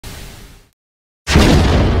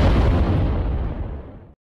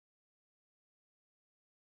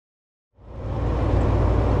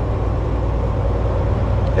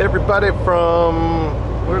Everybody from,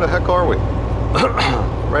 where the heck are we?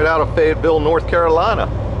 Right out of Fayetteville, North Carolina.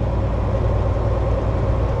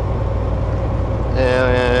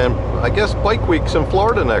 And I guess Bike Week's in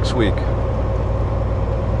Florida next week,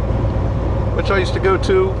 which I used to go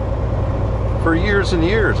to for years and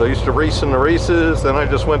years. I used to race in the races, then I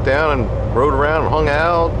just went down and rode around and hung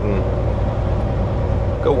out and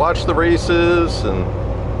go watch the races. And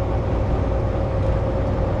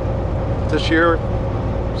this year,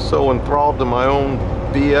 so enthralled in my own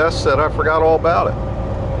BS that I forgot all about it.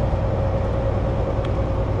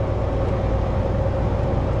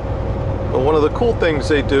 But one of the cool things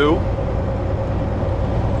they do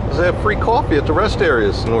is they have free coffee at the rest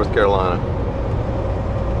areas in North Carolina,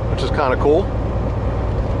 which is kind of cool.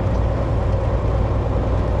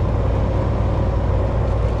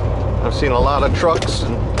 I've seen a lot of trucks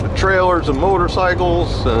and trailers and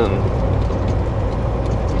motorcycles, and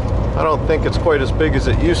I don't think it's quite as big as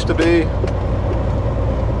it used to be.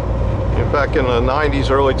 Back in the 90s,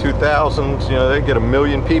 early 2000s, you know, they get 1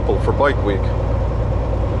 million people for Bike Week.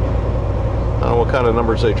 I don't know what kind of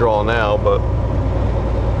numbers they draw now, but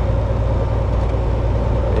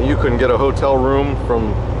you couldn't get a hotel room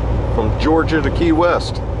from Georgia to Key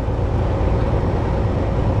West.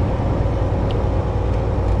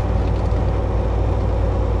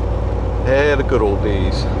 Yeah, the good old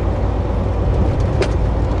days.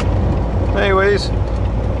 Anyways,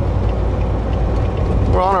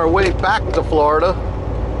 we're on our way back to Florida,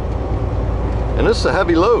 and this is a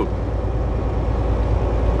heavy load.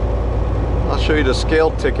 I'll show you the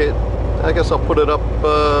scale ticket. I guess I'll put it up,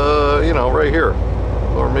 you know, right here,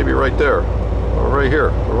 or maybe right there, or right here,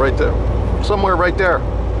 or right there, somewhere right there.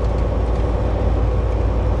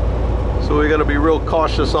 So we got to be real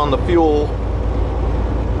cautious on the fuel,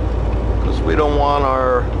 because we don't want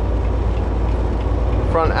our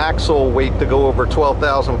front axle weight to go over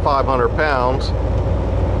 12,500 pounds.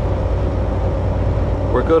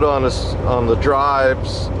 We're good on this, on the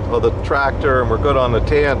drives of the tractor, and we're good on the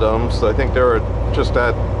tandems. I think they're just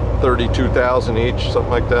at 32,000 each,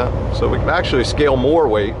 something like that. So we can actually scale more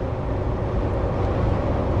weight.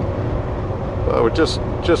 We're just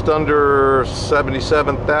under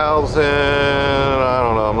 77,000. I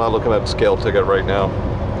don't know. I'm not looking at the scale ticket right now,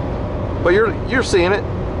 but you're seeing it.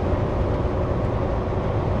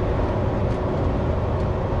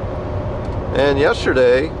 And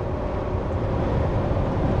yesterday,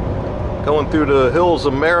 going through the hills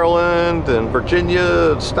of Maryland and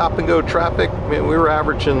Virginia, stop and go traffic, I mean, we were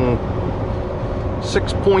averaging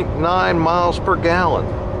 6.9 miles per gallon.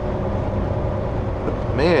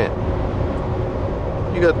 But man,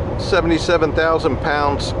 you got 77,000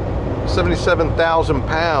 pounds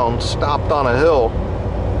stopped on a hill.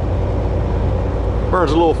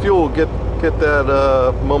 Burns a little fuel, get that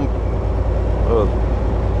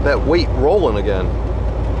that weight rolling again.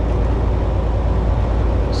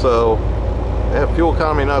 So yeah, fuel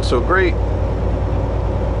economy not so great.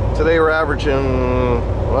 Today we're averaging,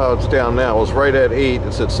 well, it's down now, it's right at 8,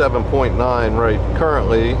 it's at 7.9 right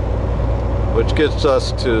currently, which gets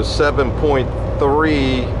us to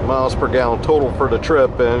 7.3 miles per gallon total for the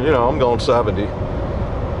trip. And you know, I'm going 70.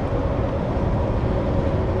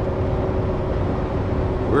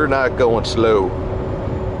 We're not going slow,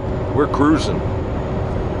 we're cruising.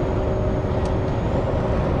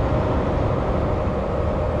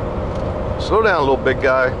 Slow down a little, big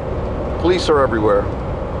guy. Police are everywhere.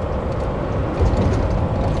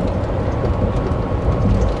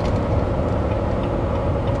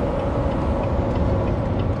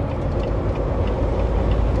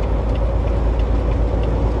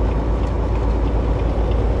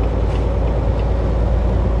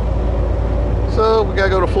 So we gotta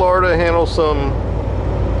go to Florida to handle some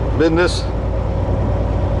business.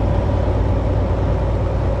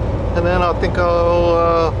 And then I think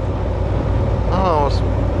I'll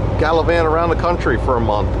gallivant around the country for a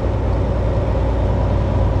month.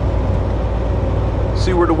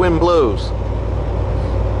 See where the wind blows.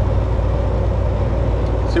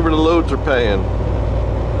 See where the loads are paying.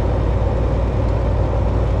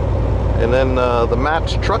 And then the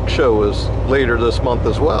Matt's Truck Show is later this month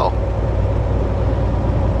as well.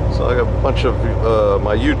 So I got a bunch of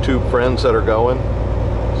my YouTube friends that are going.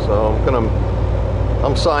 So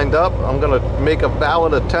I'm signed up. I'm gonna make a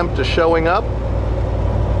valid attempt to showing up.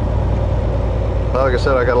 Like I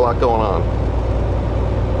said, I got a lot going on.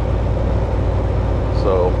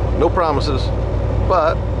 So, no promises.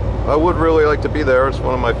 But I would really like to be there. It's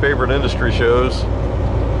one of my favorite industry shows.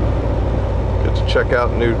 Get to check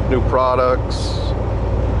out new products.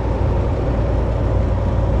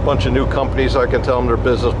 A bunch of new companies. I can tell them their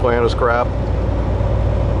business plan is crap.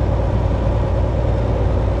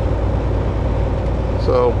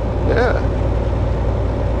 So, yeah.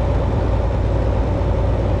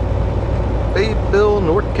 Fayetteville,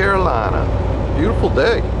 North Carolina. Beautiful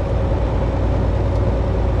day.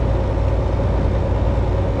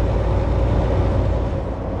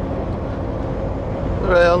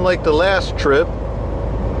 Unlike the last trip,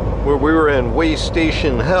 where we were in way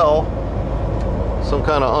station hell, some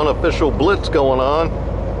kind of unofficial blitz going on,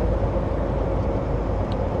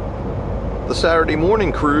 the Saturday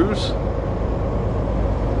morning cruise,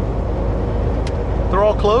 they're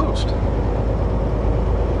all closed.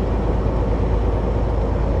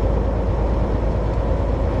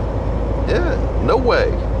 Yeah, no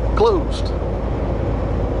way. Closed.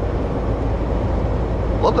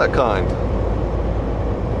 Love that kind.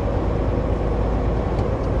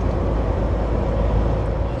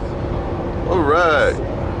 Alright.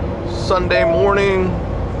 Sunday morning.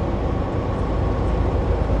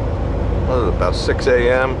 About 6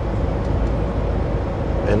 a.m.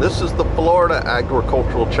 And this is the Florida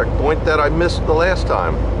agricultural checkpoint that I missed the last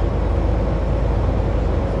time.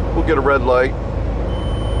 We'll get a red light.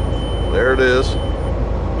 There it is.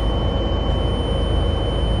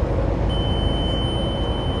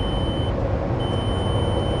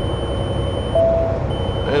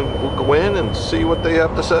 And we'll go in and see what they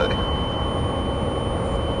have to say.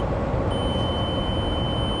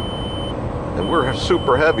 And we're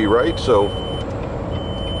super heavy, right? So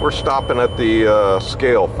we're stopping at the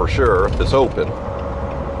scale for sure if it's open.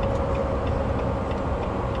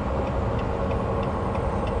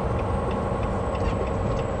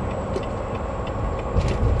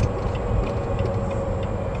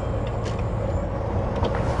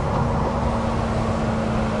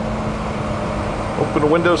 Open the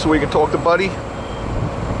window so we can talk to Buddy.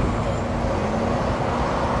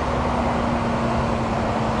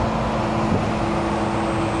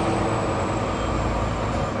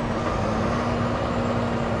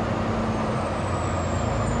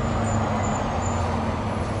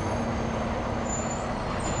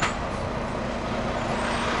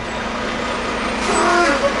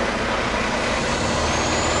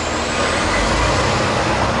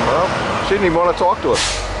 Well, she didn't even want to talk to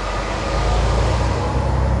us.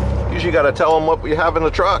 You got to tell them what we have in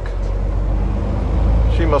the truck.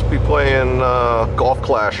 She must be playing Golf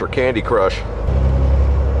Clash or Candy Crush.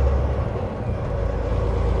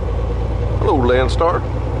 Hello, Landstar.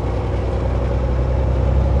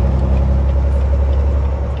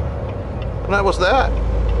 And that was that.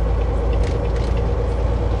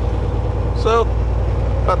 So,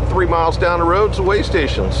 about 3 miles down the road is a way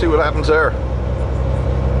station. See what happens there.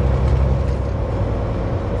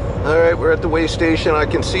 Alright, we're at the way station. I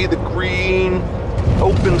can see the green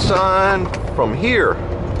open sign from here.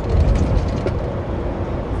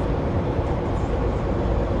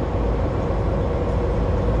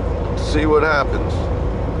 Let's see what happens.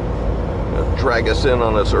 Gonna drag us in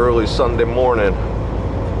on this early Sunday morning.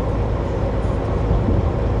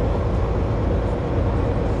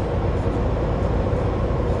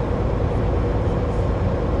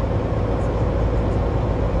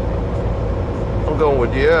 Going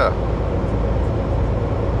with yeah.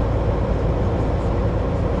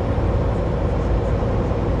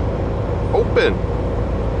 Open.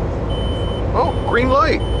 Oh, green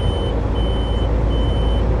light.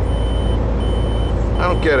 I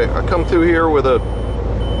don't get it. I come through here with a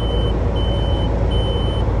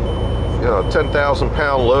 10,000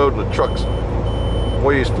 pound load and the truck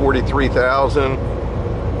weighs 43,000.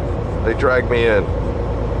 They drag me in.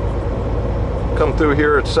 Come through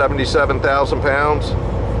here at 77,000 pounds.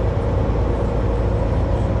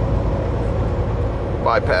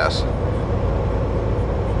 Bypass.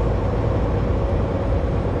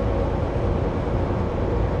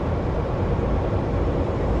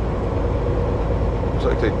 Looks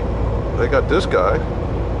like they got this guy.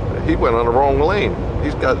 He went on the wrong lane.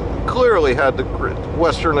 He's got clearly had the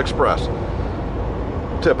Western Express.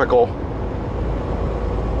 Typical.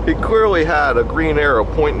 He clearly had a green arrow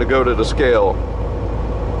pointing to go to the scale.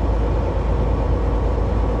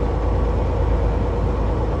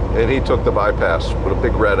 And he took the bypass with a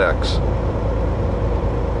big red X.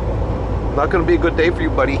 Not going to be a good day for you,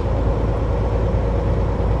 buddy.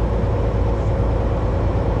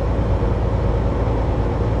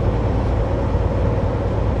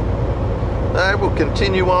 I will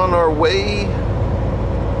continue on our way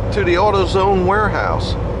to the AutoZone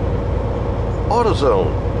warehouse.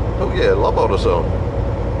 AutoZone. Oh yeah, love AutoZone.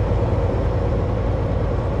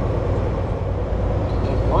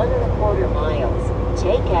 In 1.25 miles,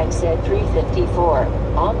 take exit 354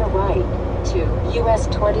 on the right to US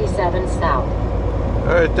 27 South.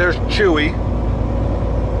 Alright, there's Chewy.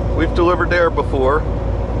 We've delivered there before.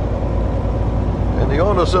 And The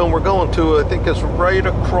AutoZone we're going to, I think, is right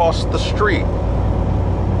across the street.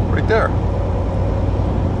 Right there.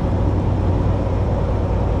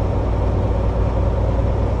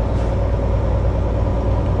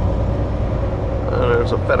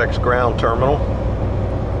 There's a FedEx ground terminal.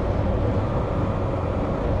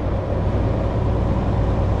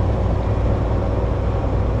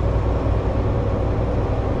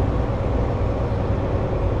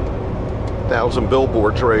 Thousand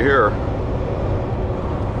billboards right here.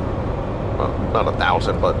 Well, not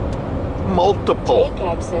 1,000, but multiple. Take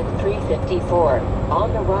exit 354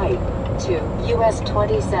 on the right to US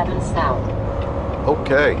 27 South.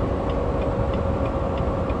 Okay.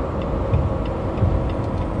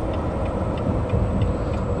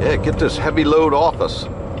 Yeah, get this heavy load off us.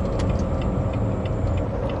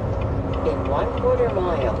 In 1/4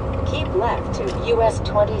 mile, keep left to US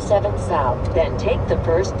 27 South, then take the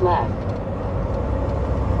first left.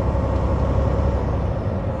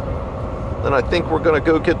 Then I think we're gonna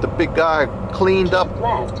go get the big guy cleaned up. Keep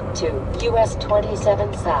left to US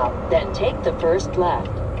 27 South, then take the first left.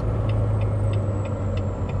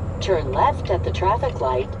 Turn left at the traffic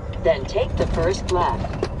light, then take the first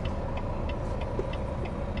left.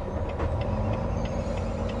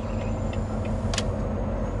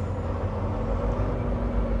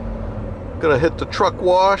 Gonna hit the truck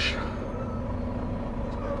wash.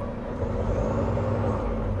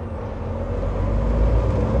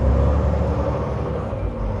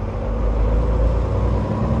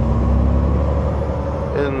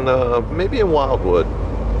 And maybe in Wildwood.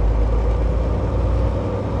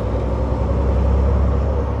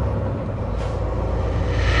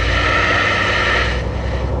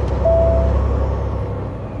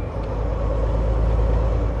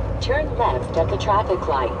 Turn left at the traffic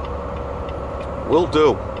light. Will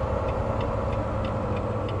do.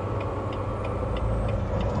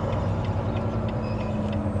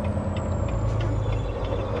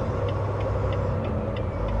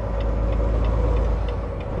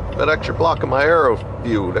 That extra block of my arrow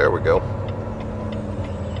view. There we go.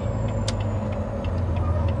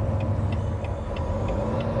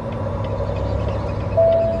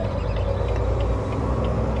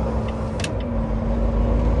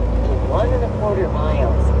 In 1 1/4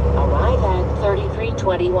 miles, arrive at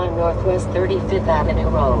 3321 Northwest 35th Avenue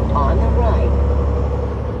Road on the right.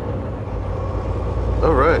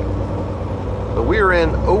 All right. So we're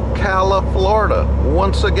in Ocala, Florida,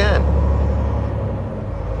 once again.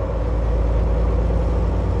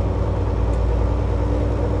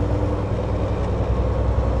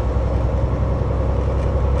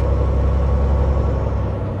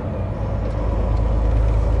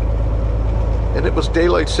 And it was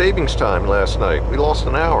daylight savings time last night. We lost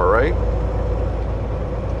an hour, right?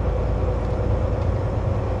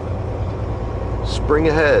 Spring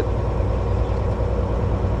ahead.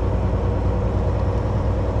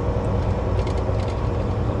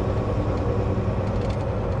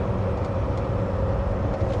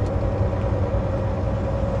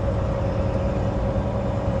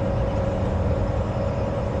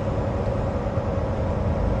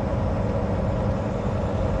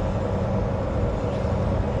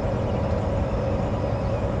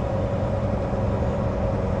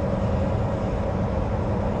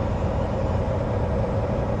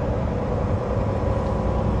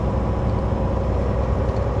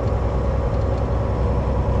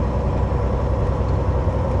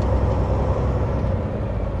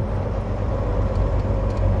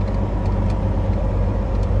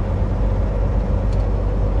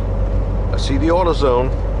 See the AutoZone.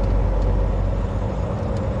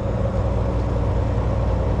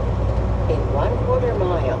 In 1/4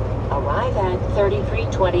 mile, arrive at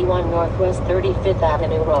 3321 Northwest 35th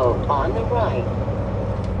Avenue Road on the right.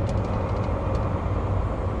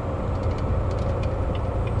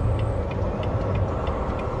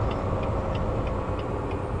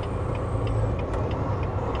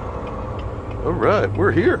 All right,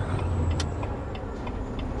 we're here.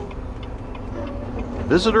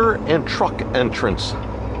 Visitor and truck entrance.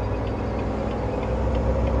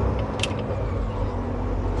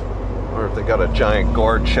 Or if they got a giant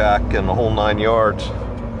guard shack and the whole 9 yards.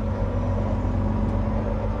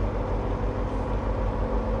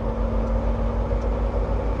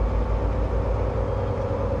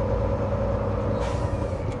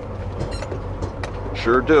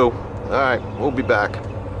 Sure do. All right, we'll be back.